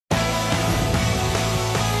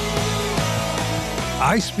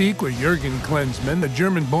I speak with Jurgen Klinsmann, the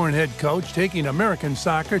German-born head coach, taking American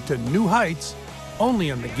soccer to new heights, only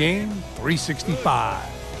on the Game 365.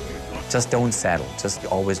 Just don't settle. Just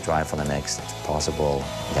always drive for the next possible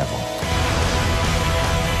level.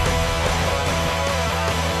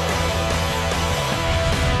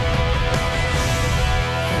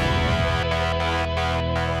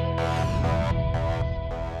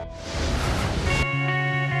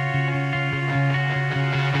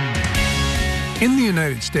 In the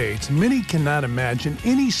United States, many cannot imagine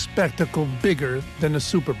any spectacle bigger than a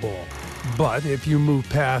Super Bowl. But if you move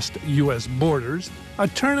past U.S. borders, a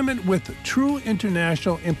tournament with true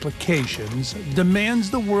international implications demands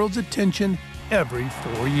the world's attention every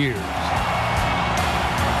 4 years.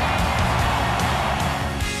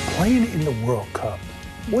 Playing in the World Cup,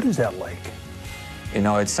 what is that like? You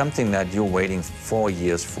know, it's something that you're waiting 4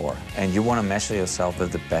 years for, and you want to measure yourself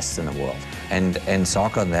with the best in the world. And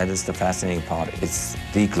soccer, that is the fascinating part. It's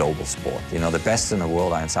the global sport. You know, the best in the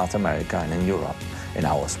world are in South America and in Europe, in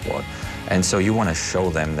our sport. And so you want to show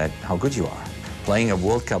them that how good you are. Playing a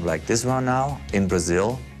World Cup like this one now in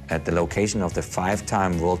Brazil, at the location of the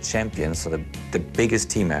 5-time world champions, so the biggest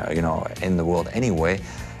team, you know, in the world anyway,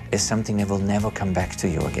 is something that will never come back to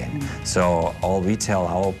you again. So all we tell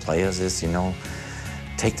our players is, you know,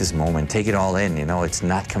 take this moment, take it all in, you know, it's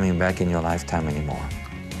not coming back in your lifetime anymore.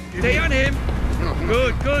 Stay on him.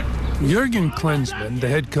 Good, good. Jurgen Klinsmann, the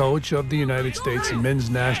head coach of the United States men's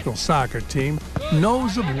national soccer team,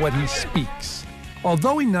 knows of what he speaks.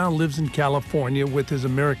 Although he now lives in California with his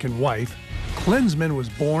American wife, Klinsmann was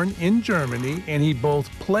born in Germany, and he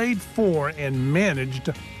both played for and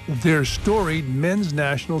managed their storied men's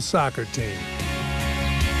national soccer team.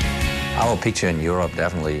 Our picture in Europe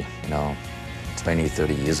definitely, you know, 20,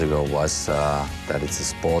 30 years ago was that it's a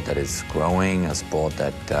sport that is growing, a sport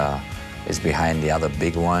that is behind the other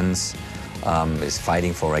big ones, is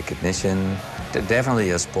fighting for recognition. Definitely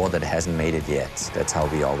a sport that hasn't made it yet. That's how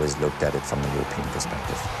we always looked at it from a European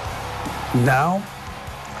perspective. Now?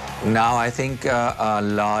 Now I think a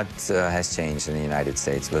lot has changed in the United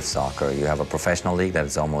States with soccer. You have a professional league that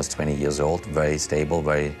is almost 20 years old, very stable,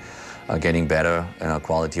 very getting better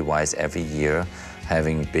quality-wise every year.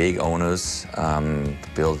 Having big owners,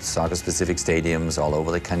 build soccer-specific stadiums all over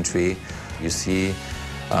the country. You see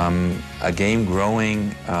a game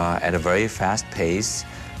growing at a very fast pace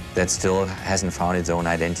that still hasn't found its own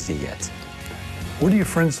identity yet. What do your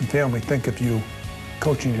friends and family think of you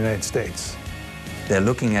coaching the United States? They're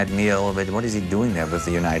looking at me a little bit, what is he doing there with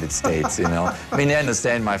the United States, you know? I mean, they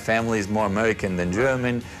understand my family is more American than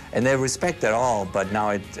German, and they respect that all, but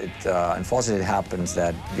now it unfortunately happens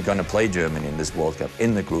that we're going to play Germany in this World Cup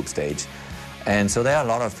in the group stage. And so there are a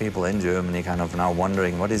lot of people in Germany kind of now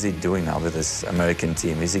wondering, what is he doing now with this American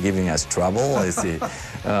team? Is he giving us trouble? Is he?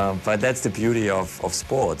 But that's the beauty of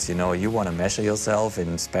sports, you know? You want to measure yourself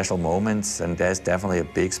in special moments, and there's definitely a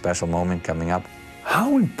big special moment coming up.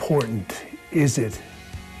 How important is it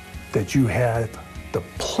that you have the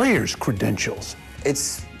players' credentials?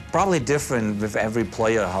 It's probably different with every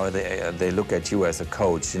player how they look at you as a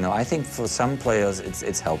coach. You know, I think for some players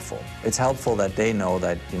it's helpful. It's helpful that they know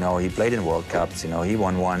that, you know, he played in World Cups, you know, he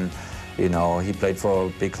won one, you know, he played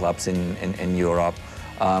for big clubs in Europe.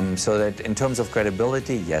 So that in terms of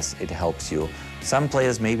credibility, yes, it helps you. Some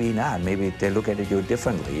players maybe not. Maybe they look at you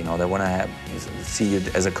differently. You know, they want to see you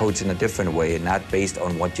as a coach in a different way, not based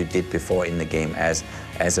on what you did before in the game as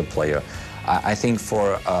a player. I think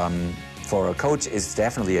for a coach, it's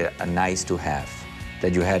definitely a nice to have,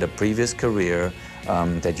 that you had a previous career,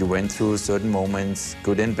 that you went through certain moments,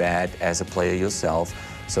 good and bad, as a player yourself.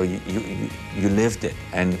 So you lived it,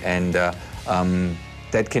 and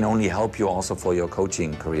that can only help you also for your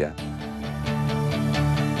coaching career.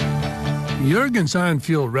 Jurgen's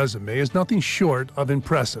on-field resume is nothing short of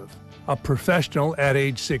impressive. A professional at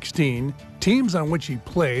age 16, teams on which he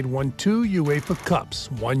played won 2 UEFA Cups,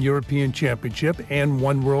 1 European Championship, and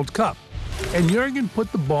 1 World Cup. And Jurgen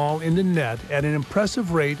put the ball in the net at an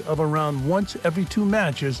impressive rate of around once every 2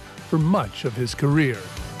 matches for much of his career.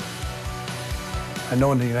 I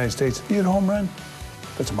know in the United States, if you hit a home run,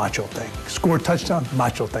 that's a macho thing. Score a touchdown,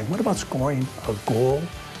 macho thing. What about scoring a goal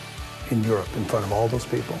in Europe in front of all those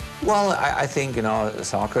people? Well, I think, you know,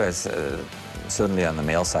 soccer is certainly on the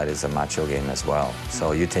male side is a macho game as well.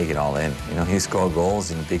 So you take it all in. You know, you score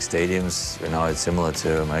goals in big stadiums. You know, it's similar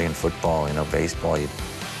to American football, you know, baseball, you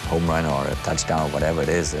home run or a touchdown or whatever it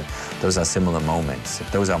is. Those are similar moments.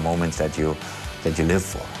 Those are moments that you live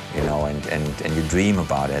for, you know, and you dream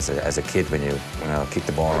about as a kid when you know, kick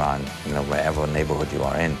the ball around, you know, wherever neighborhood you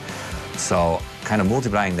are in. So kind of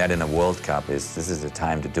multiplying that in a World Cup this is the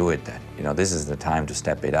time to do it then. You know, this is the time to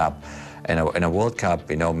step it up. In a World Cup,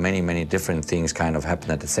 many different things kind of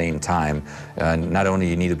happen at the same time. Not only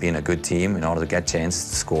you need to be in a good team in order to get chances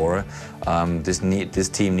to score, this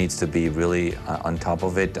team needs to be really on top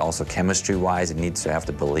of it. Also chemistry-wise, it needs to have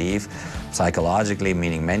the belief. Psychologically,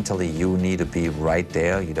 meaning mentally, you need to be right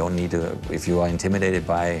there. You don't need to, if you are intimidated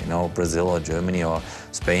by Brazil or Germany or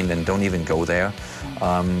Spain, then don't even go there.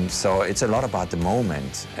 So it's a lot about the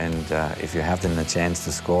moment, and if you have then a chance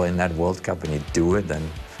to score in that World Cup and you do it, then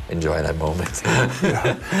enjoy that moment.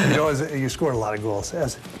 Yeah. You scored a lot of goals.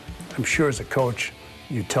 I'm sure as a coach,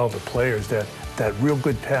 you tell the players that that real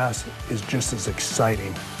good pass is just as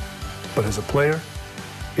exciting. But as a player,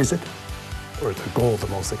 is it? Or is the goal the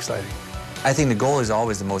most exciting? I think the goal is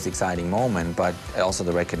always the most exciting moment, but also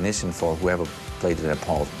the recognition for whoever played that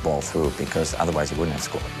ball through, because otherwise you wouldn't have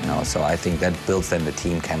scored. So I think that builds then the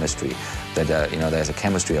team chemistry. That there's a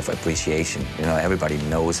chemistry of appreciation. Everybody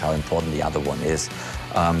knows how important the other one is.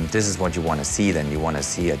 This is what you want to see. Then you want to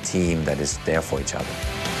see a team that is there for each other.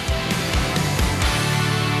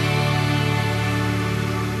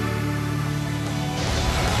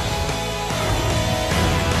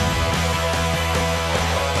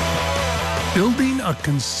 Building a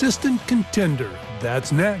consistent contender.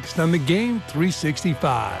 That's next on the Game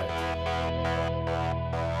 365.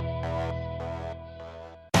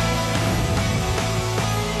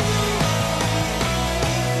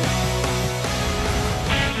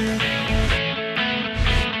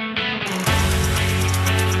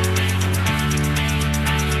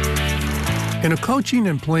 In a coaching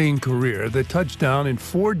and playing career that touched down in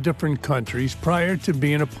 4 different countries prior to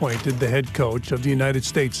being appointed the head coach of the United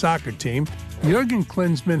States soccer team, Jurgen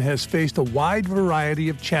Klinsmann has faced a wide variety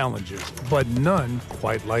of challenges, but none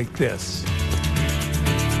quite like this.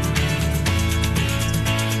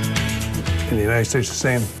 In the United States,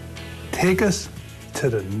 they're saying, take us to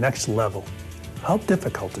the next level. How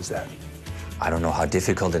difficult is that? I don't know how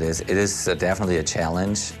difficult it is. It is definitely a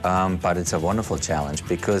challenge, but it's a wonderful challenge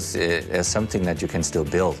because it's something that you can still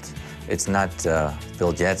build. It's not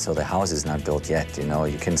built yet, so the house is not built yet.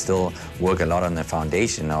 You can still work a lot on the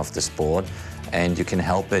foundation of the sport, and you can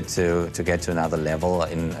help it to get to another level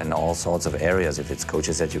in all sorts of areas. If it's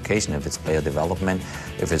coaches' education, if it's player development,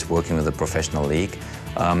 if it's working with a professional league,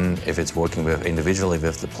 if it's working individually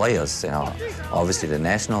with the players. Obviously the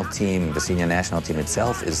national team, the senior national team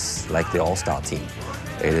itself is like the all-star team.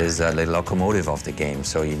 It is the locomotive of the game,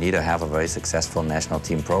 so you need to have a very successful national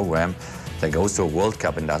team program that goes to a World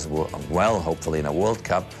Cup and does well, hopefully in a World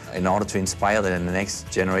Cup, in order to inspire the next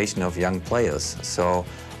generation of young players. So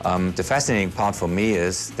the fascinating part for me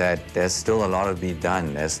is that there's still a lot to be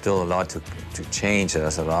done. There's still a lot to change.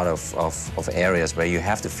 There's a lot of areas where you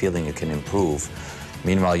have the feeling you can improve.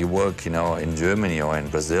 Meanwhile, you work, in Germany or in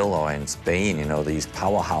Brazil or in Spain, these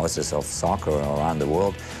powerhouses of soccer around the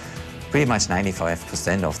world. Pretty much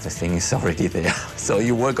 95% of the thing is already there. So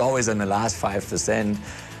you work always on the last 5%.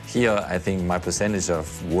 Here, I think my percentage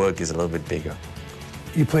of work is a little bit bigger.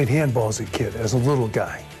 You played handball as a kid, as a little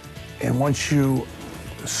guy. And once you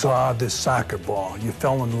saw this soccer ball, you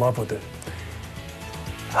fell in love with it.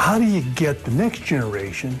 How do you get the next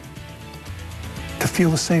generation to feel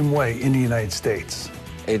the same way in the United States?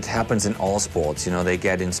 It happens in all sports. They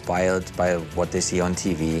get inspired by what they see on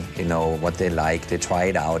TV, what they like. They try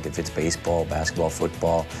it out, if it's baseball, basketball,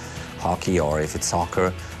 football, hockey, or if it's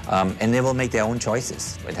soccer, and they will make their own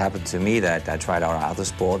choices. It happened to me that I tried out other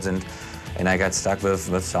sports, and I got stuck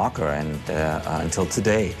with soccer and until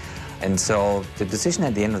today. And so the decision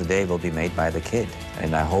at the end of the day will be made by the kid.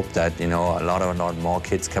 And I hope that, a lot more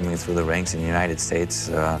kids coming through the ranks in the United States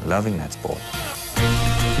loving that sport.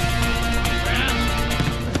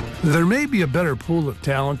 There may be a better pool of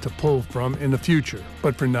talent to pull from in the future,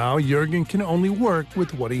 but for now, Jurgen can only work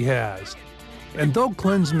with what he has. And though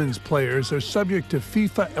Klinsmann's players are subject to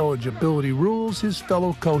FIFA eligibility rules, his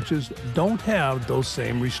fellow coaches don't have those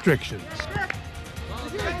same restrictions.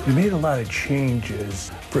 You made a lot of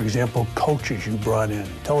changes. For example, coaches you brought in.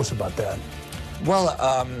 Tell us about that. Well,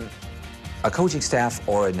 a coaching staff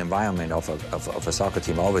or an environment of a soccer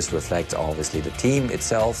team always reflects, obviously, the team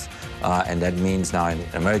itself, and that means now in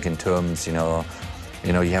American terms, you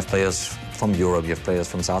have players from Europe, you have players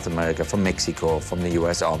from South America, from Mexico, from the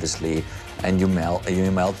US, obviously, and you melt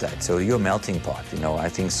that. So you're a melting pot. I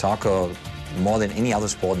think soccer, more than any other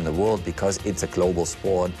sport in the world, because it's a global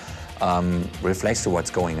sport, reflects to what's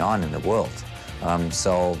going on in the world.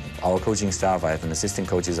 So our coaching staff, I have an assistant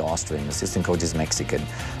coach is Austrian, assistant coach is Mexican,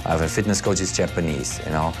 I have a fitness coach is Japanese,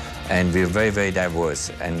 and we're very, very diverse,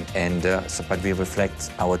 but we reflect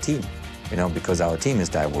our team, because our team is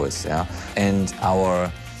diverse, and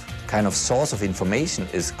our kind of source of information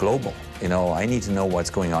is global. You know, I need to know what's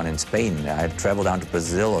going on in Spain. I travel down to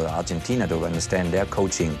Brazil or Argentina to understand their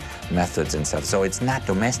coaching methods and stuff. So it's not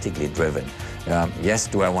domestically driven. Yes,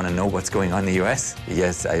 do I want to know what's going on in the US?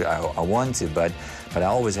 Yes, I want to, but I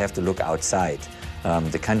always have to look outside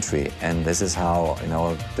the country, and this is how, you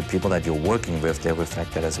know, the people that you're working with, they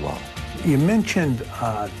reflect that as well. You mentioned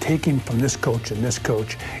taking from this coach and this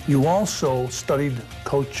coach. You also studied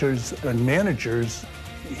coaches and managers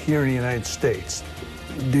here in the United States.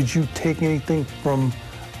 Did you take anything from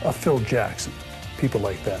Phil Jackson, people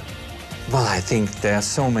like that? Well, I think there are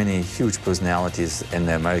so many huge personalities in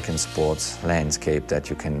the American sports landscape that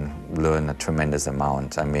you can learn a tremendous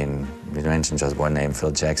amount. I mean, you mentioned just one name,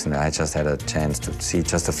 Phil Jackson. I just had a chance to see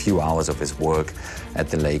just a few hours of his work at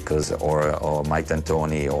the Lakers, or Mike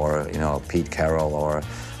D'Antoni, or, you know, Pete Carroll, or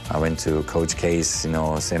I went to Coach K's, you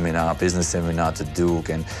know, seminar, business seminar to Duke,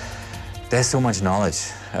 and there's so much knowledge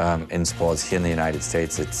in sports here in the United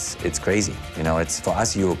States. It's crazy. You know, it's, for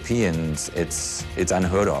us Europeans, it's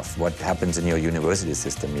unheard of what happens in your university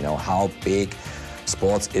system. You know, how big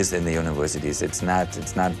sports is in the universities. It's not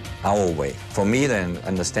our way. For me, then,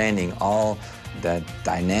 understanding all that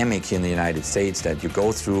dynamic here in the United States, that you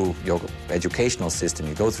go through your educational system,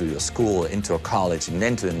 you go through your school, into a college, and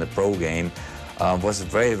then to in the pro game, was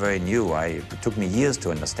very, very new. It took me years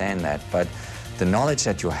to understand that, but the knowledge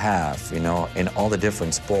that you have, you know, in all the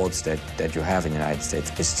different sports that you have in the United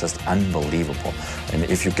States is just unbelievable. And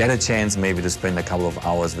if you get a chance maybe to spend a couple of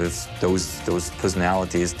hours with those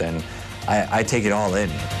personalities, then I take it all in.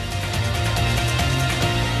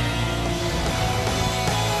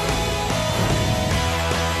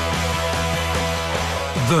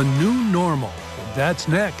 The new normal. That's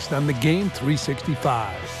next on the Game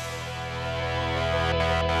 365.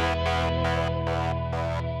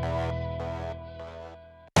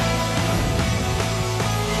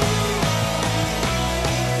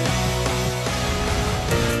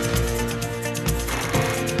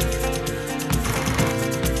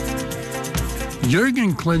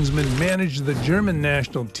 Jurgen Klinsmann managed the German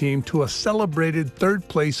national team to a celebrated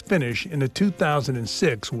third-place finish in the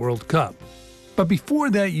 2006 World Cup. But before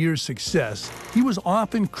that year's success, he was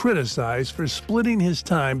often criticized for splitting his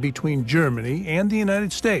time between Germany and the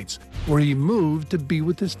United States, where he moved to be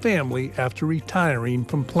with his family after retiring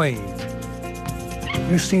from playing.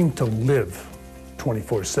 You seem to live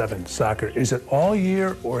 24/7 soccer. Is it all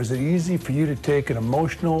year, or is it easy for you to take an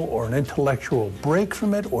emotional or an intellectual break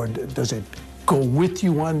from it, or does it go with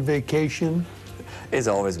you on vacation? It's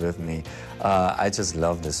always with me. I just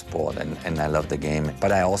love the sport, and I love the game,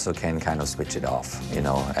 but I also can kind of switch it off. You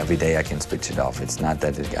know, every day I can switch it off. It's not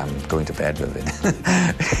that I'm going to bed with it.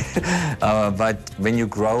 But when you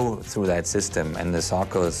grow through that system, and the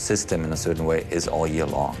soccer system in a certain way is all year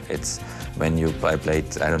long. It's when I played,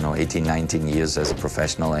 I don't know, 18, 19 years as a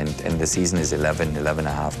professional, and the season is 11 and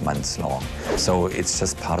a half months long. So it's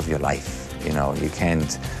just part of your life. You know, you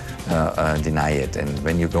can't deny it. And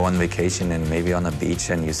when you go on vacation and maybe on a beach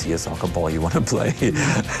and you see a soccer ball you want to play,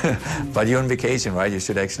 but you're on vacation, right? You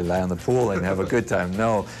should actually lie on the pool and have a good time.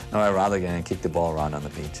 No, I'd rather go and kick the ball around on the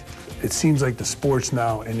beach. It seems like the sports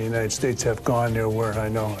now in the United States have gone there where, I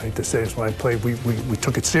hate to say this, when I played, we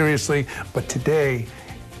took it seriously, but today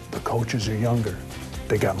the coaches are younger.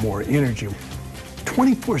 They got more energy.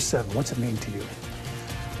 24/7, what's it mean to you?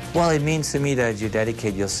 Well, it means to me that you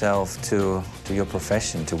dedicate yourself to your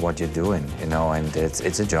profession, to what you're doing, you know, and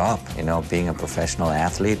it's a job, you know, being a professional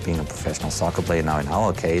athlete, being a professional soccer player now in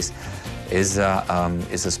our case, is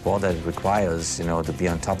a sport that requires, you know, to be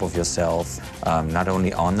on top of yourself, not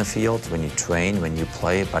only on the field, when you train, when you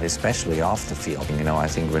play, but especially off the field. You know, I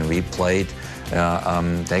think when we played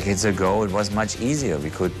decades ago, it was much easier. We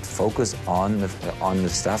could focus on the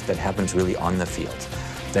stuff that happens really on the field.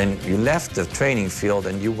 Then you left the training field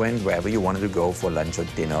and you went wherever you wanted to go for lunch or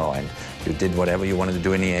dinner, and you did whatever you wanted to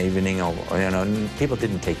do in the evening, or you know, people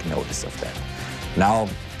didn't take notice of that. Now,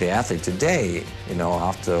 the athlete today, you know,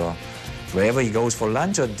 after wherever he goes for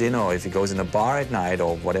lunch or dinner, or if he goes in a bar at night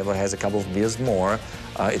or whatever, has a couple of beers more,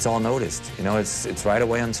 it's all noticed. You know, it's right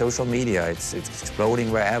away on social media. It's exploding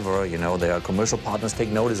wherever. You know, there are commercial partners take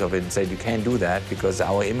notice of it and say, you can't do that because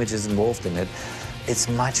our image is involved in it. It's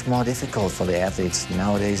much more difficult for the athletes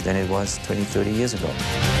nowadays than it was 20, 30 years ago.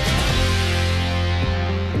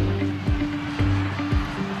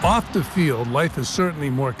 Off the field, life is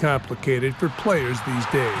certainly more complicated for players these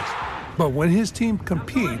days. But when his team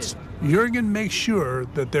competes, Jurgen makes sure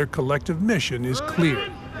that their collective mission is clear.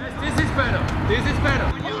 This is better. This is better.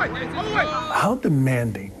 How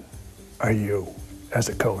demanding are you as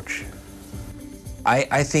a coach?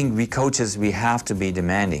 I think we coaches, we have to be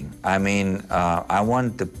demanding. I mean, I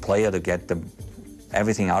want the player to get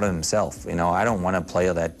everything out of himself. You know, I don't want a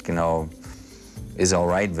player that, you know, is all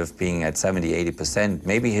right with being at 70, 80%.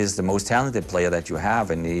 Maybe he's the most talented player that you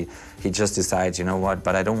have, and he just decides, you know what,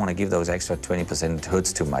 but I don't want to give those extra 20%, it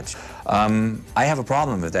hurts too much. I have a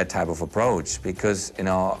problem with that type of approach because, you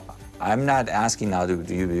know, I'm not asking now,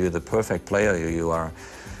 you're the perfect player, you are,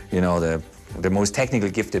 you know, the most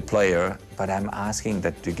technically gifted player, but I'm asking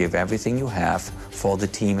that you give everything you have for the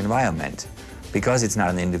team environment, because it's not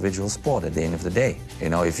an individual sport at the end of the day. You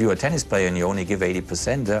know, if you're a tennis player and you only give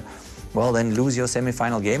 80%, well, then lose your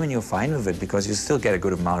semifinal game and you're fine with it, because you still get a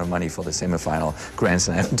good amount of money for the semifinal Grand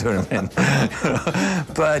Slam tournament.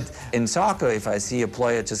 But in soccer, if I see a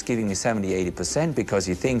player just giving me 70, 80% because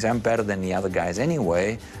he thinks I'm better than the other guys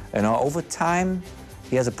anyway, you know, over time,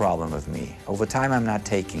 he has a problem with me. Over time, I'm not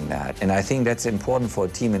taking that. And I think that's important for a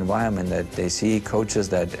team environment, that they see coaches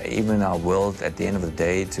that even are willing at the end of the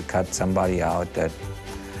day to cut somebody out that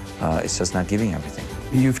is just not giving everything.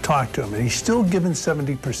 You've talked to him, and he's still giving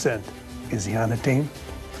 70%. Is he on a team?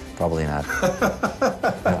 Probably not.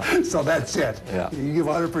 Yeah. So that's it. Yeah. You give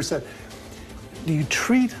 100%. Do you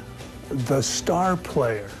treat the star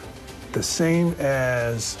player the same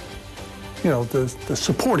as, you know, the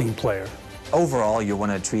supporting player? Overall, you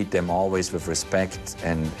want to treat them always with respect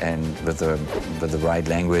and with the right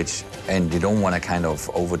language, and you don't want to kind of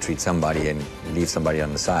over-treat somebody and leave somebody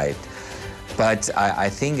on the side. But I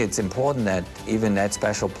think it's important that even that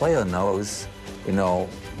special player knows, you know,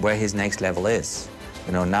 where his next level is.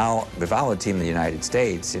 You know, now with our team in the United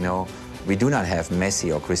States, you know, we do not have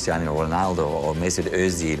Messi or Cristiano Ronaldo or Mesut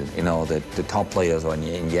Özil, you know, the top players, or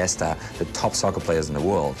Iniesta, the top soccer players in the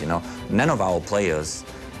world. You know, none of our players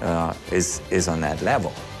is on that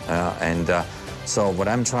level. So what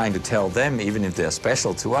I'm trying to tell them, even if they're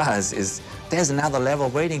special to us, is there's another level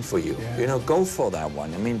waiting for you. Yeah. You know, go for that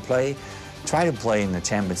one. I mean, try to play in the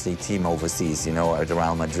Champions League team overseas, you know, at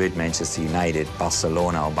Real Madrid, Manchester United,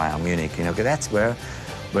 Barcelona, or Bayern Munich, you know, because that's where,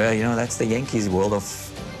 you know, that's the Yankees world of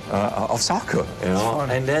soccer, you know,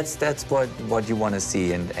 and that's what you want to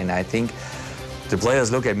see. And I think the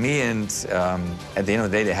players look at me, and at the end of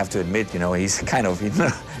the day, they have to admit, you know, he's kind of, you know,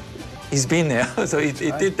 he's been there, so he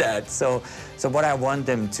did that. So what I want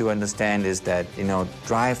them to understand is that, you know,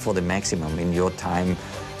 drive for the maximum in your time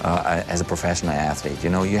as a professional athlete. You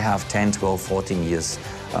know, you have 10, 12, 14 years,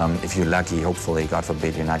 if you're lucky, hopefully, God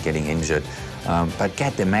forbid, you're not getting injured. But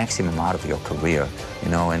get the maximum out of your career, you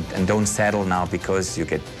know, and don't settle now because you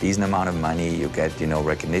get decent amount of money, you get, you know,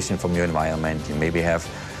 recognition from your environment, you maybe have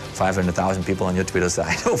 500,000 people on your Twitter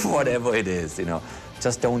site or whatever it is, you know.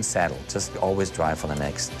 Just don't settle. Just always drive for the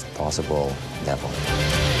next possible level.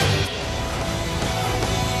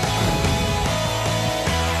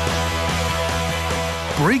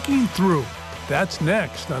 Breaking through. That's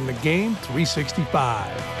next on the Game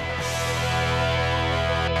 365.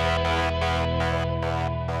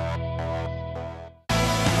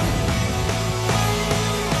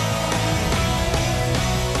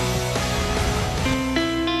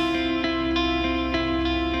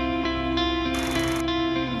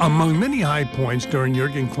 Among many high points during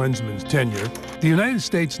Jurgen Klinsmann's tenure, the United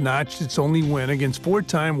States notched its only win against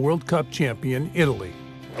four-time World Cup champion Italy,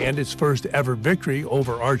 and its first ever victory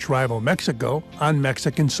over arch-rival Mexico on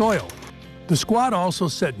Mexican soil. The squad also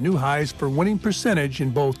set new highs for winning percentage in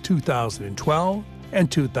both 2012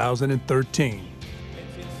 and 2013.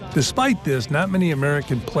 Despite this, not many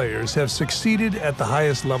American players have succeeded at the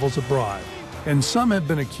highest levels abroad, and some have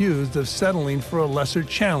been accused of settling for a lesser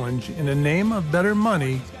challenge in the name of better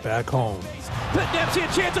money back home. Put Dempsey a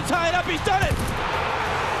chance to tie it up. He's done it.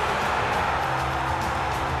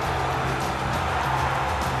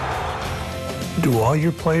 Do all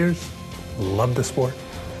your players love the sport?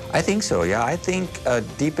 I think so, yeah. I think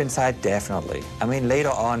deep inside, definitely. I mean,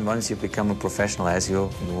 later on, once you become a professional, as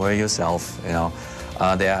you were yourself, you know,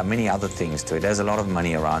 there are many other things to it. There's a lot of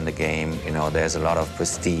money around the game, you know, there's a lot of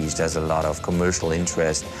prestige, there's a lot of commercial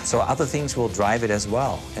interest. So other things will drive it as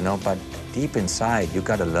well, you know, but deep inside, you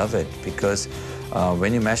gotta love it, because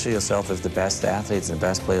when you measure yourself with the best athletes and the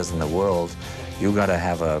best players in the world, you gotta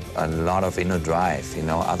have a lot of inner drive, you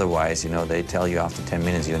know, otherwise, you know, they tell you after 10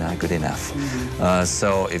 minutes you're not good enough.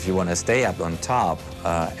 So if you wanna stay up on top,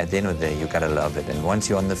 at the end of the day, you gotta love it. And once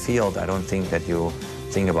you're on the field, I don't think that you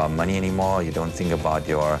think about money anymore. You don't think about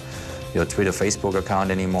your Twitter, Facebook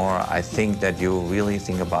account anymore. I think that you really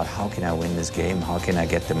think about, how can I win this game? How can I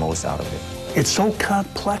get the most out of it? It's so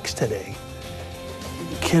complex today.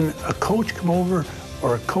 Can a coach come over,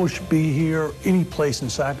 or a coach be here any place in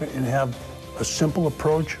soccer and have a simple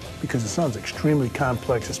approach? Because it sounds extremely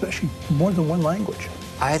complex, especially more than one language.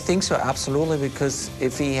 I think so, absolutely, because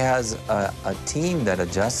if he has a team that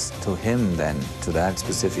adjusts to him then, to that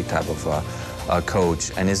specific type of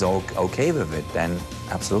coach, and is okay with it, then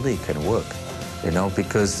absolutely it can work. You know,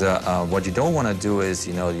 because what you don't want to do is,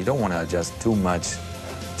 you know, you don't want to adjust too much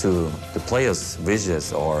to the players'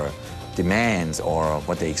 wishes or demands or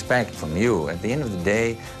what they expect from you. At the end of the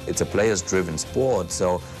day, it's a players-driven sport,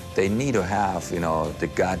 so they need to have, you know, the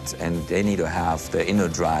gut, and they need to have the inner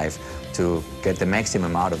drive to get the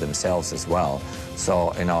maximum out of themselves as well.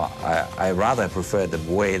 So, you know, I rather prefer the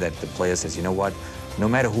way that the player says, you know what, no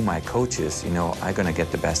matter who my coach is, you know, I'm gonna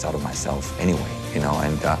get the best out of myself anyway, you know,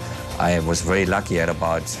 and I was very lucky at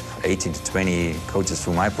about 18 to 20 coaches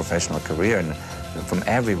through my professional career, and from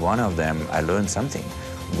every one of them, I learned something.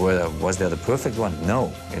 Was there the perfect one?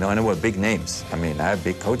 No, you know, and there were big names. I mean, I have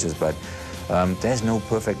big coaches, but there's no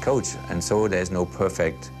perfect coach, and so there's no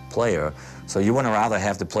perfect player. So you want to rather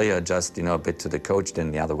have the player adjust, you know, a bit to the coach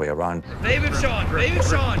than the other way around. Stay with Sean, stay with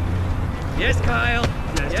Sean. Yes, Kyle.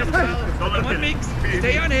 Yes, Kyle. Come on, Mix.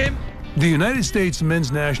 Stay on him. The United States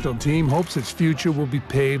men's national team hopes its future will be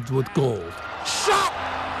paved with gold. Shot!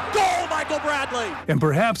 Goal, Michael Bradley! And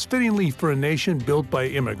perhaps fittingly for a nation built by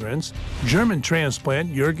immigrants, German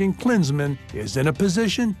transplant Jurgen Klinsmann is in a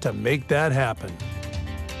position to make that happen.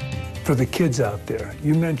 For the kids out there,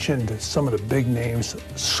 you mentioned some of the big names,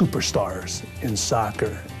 superstars in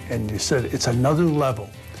soccer, and you said it's another level.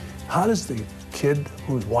 How does the kid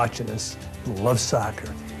who's watching this, who loves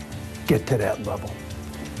soccer, get to that level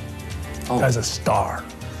as a star?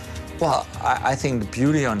 Well, I think the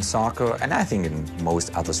beauty on soccer, and I think in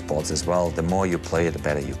most other sports as well, the more you play it, the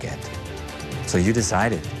better you get. So you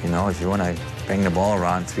decided, you know, if you want to bang the ball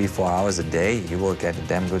around 3-4 hours a day, you will get a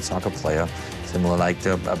damn good soccer player, similar like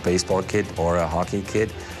a baseball kid or a hockey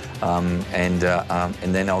kid. And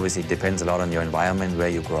then obviously it depends a lot on your environment, where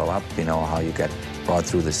you grow up, you know, how you get brought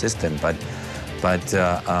through the system. But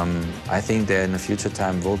I think there in the future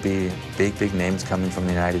time will be big names coming from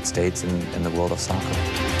the United States in the world of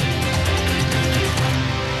soccer.